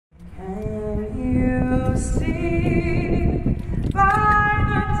sea by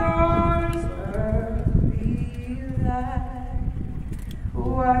the dawn's early light,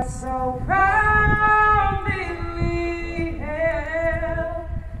 what so proudly we hailed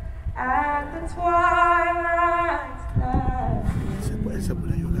at the twilight's light,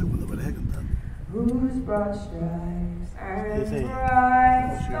 whose broad stripes and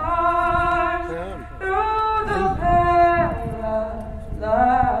bright stars through the perilous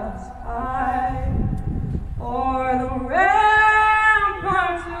fight, o'er the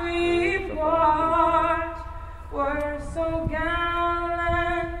ramparts we marched, were so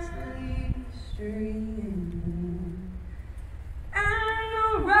gallantly streaming, and the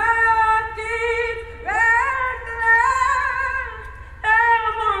rocket's red glare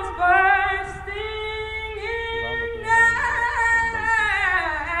was bursting in air,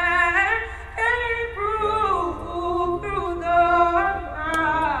 and proved through the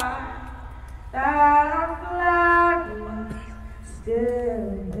night that our flag was still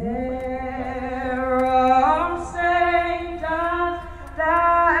there. Oh, St. John's,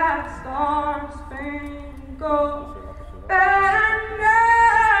 that storm-sprinkled banner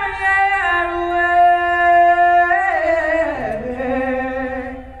yet wave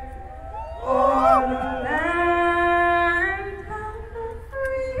o'er the land of the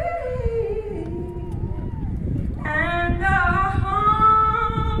free and the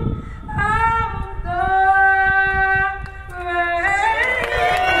home of the brave.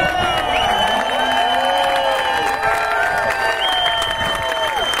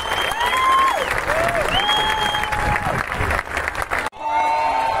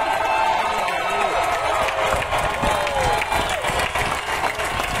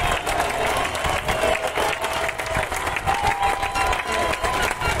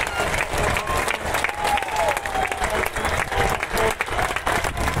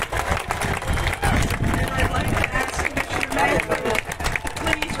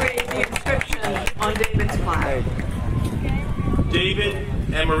 Please read the inscription on David's flag. David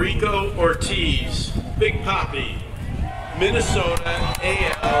Americo Ortiz, Big Poppy, Minnesota,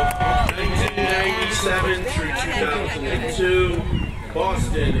 AL, 1997 through 2002,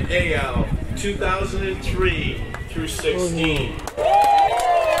 Boston, AL, 2003 through 16.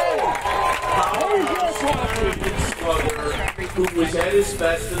 Who was at his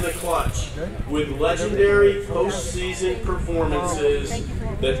best in the clutch, with legendary postseason performances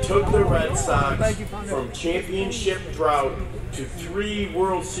that took the Red Sox from championship drought to 3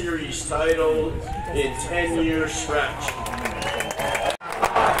 World Series titles in 10-year stretch.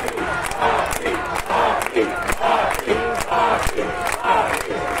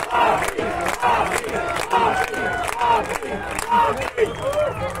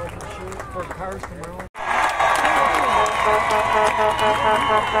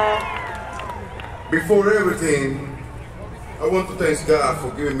 Before everything, I want to thank God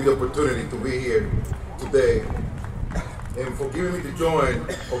for giving me the opportunity to be here today and for giving me the joy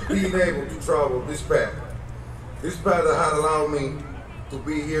of being able to travel this path. This path that had allowed me to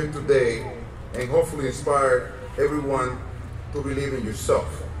be here today and hopefully inspire everyone to believe in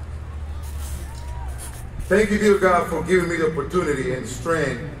yourself. Thank you, dear God, for giving me the opportunity and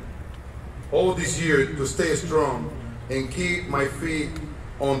strength all these years to stay strong and keep my feet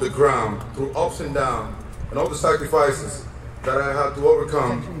on the ground through ups and downs and all the sacrifices that I had to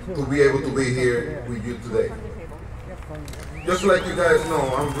overcome to be able to be here with you today. Just like you guys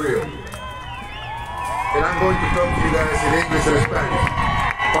know, I'm real. And I'm going to talk to you guys in English and Spanish.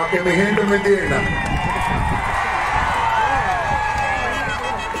 Para que mi gente me entienda.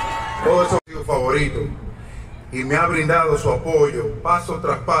 Todo eso ha sido favorito y me ha brindado su apoyo paso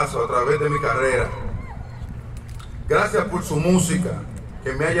tras paso a través de mi carrera. Gracias por su música,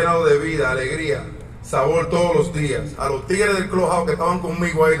 que me ha llenado de vida, alegría, sabor todos los días. A los tigres del Clubhouse que estaban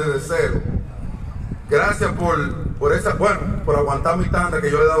conmigo ahí desde cero. Gracias por aguantar mi tanda que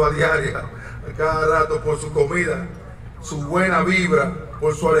yo le daba diaria, a cada rato, por su comida, su buena vibra,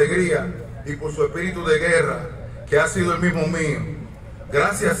 por su alegría y por su espíritu de guerra, que ha sido el mismo mío.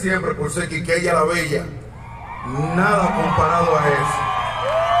 Gracias siempre por ser Quiqueya la Bella. Nada comparado a eso.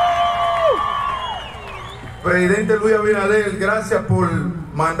 Presidente Luis Abinader, gracias por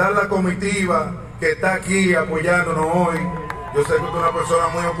mandar la comitiva que está aquí apoyándonos hoy. Yo sé que usted es una persona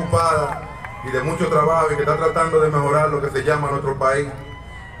muy ocupada y de mucho trabajo y que está tratando de mejorar lo que se llama nuestro país.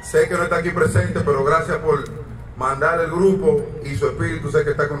 Sé que no está aquí presente, pero gracias por mandar el grupo y su espíritu, sé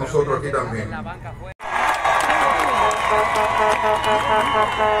que está con nosotros aquí también.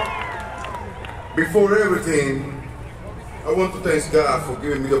 Before everything, I want to thank God for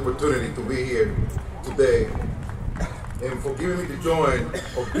giving me the opportunity to be here today and for giving me the joy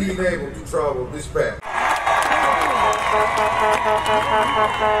of being able to travel this path.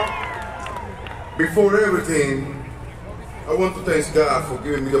 Before everything, I want to thank God for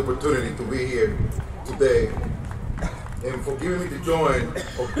giving me the opportunity to be here today and for giving me the joy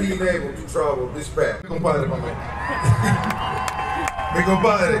of being able to travel this path. Mi compadre, mamá. Mi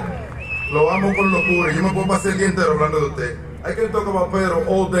compadre, lo amo con locura. Yo me puedo pasar el día entero hablando de usted. I can talk about Pedro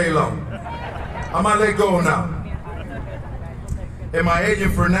all day long. I'm gonna let go now. And my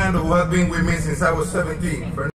agent Fernando, who has been with me since I was 17.